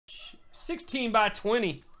16 by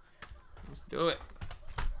 20. Let's do it.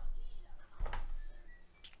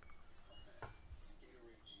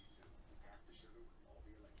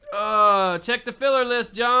 Check the filler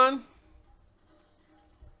list, John.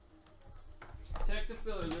 Check the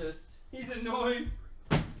filler list. He's annoying.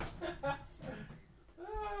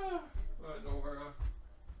 Don't worry.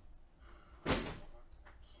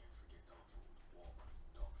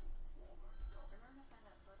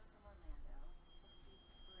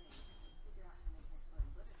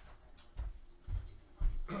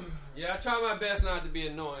 Yeah, I try my best not to be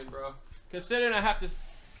annoying, bro. Considering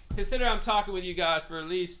I'm talking with you guys for at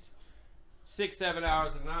least 6-7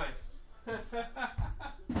 hours a night.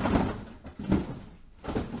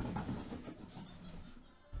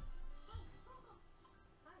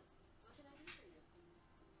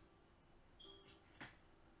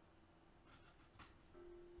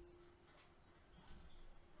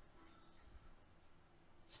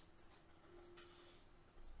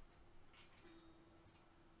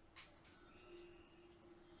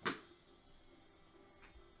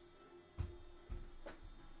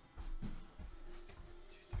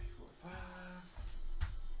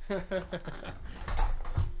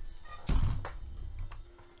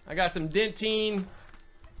 I got some Dentine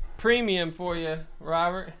Premium for you,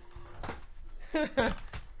 Robert.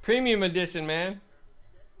 Premium edition, man.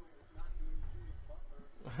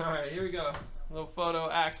 All right, here we go. A little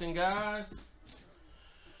photo action, guys.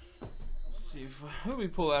 Let's see who did we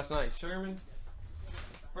pull last night? Sherman.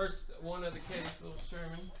 First one of the case, little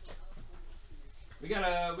Sherman. We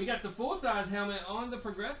got the full-size helmet on the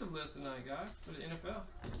progressive list tonight, guys, for the NFL,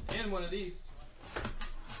 and one of these.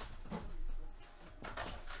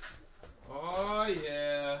 Oh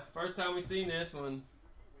yeah, first time we seen this one.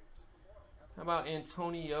 How about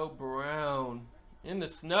Antonio Brown in the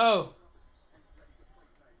snow?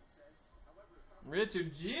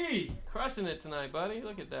 Richard G, crushing it tonight, buddy.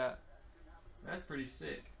 Look at that. That's pretty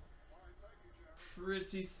sick.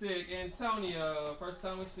 Pretty sick, Antonio. First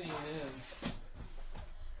time we seen him.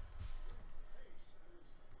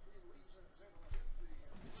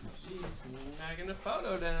 She's snagging the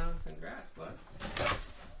photo down. Congrats, bud.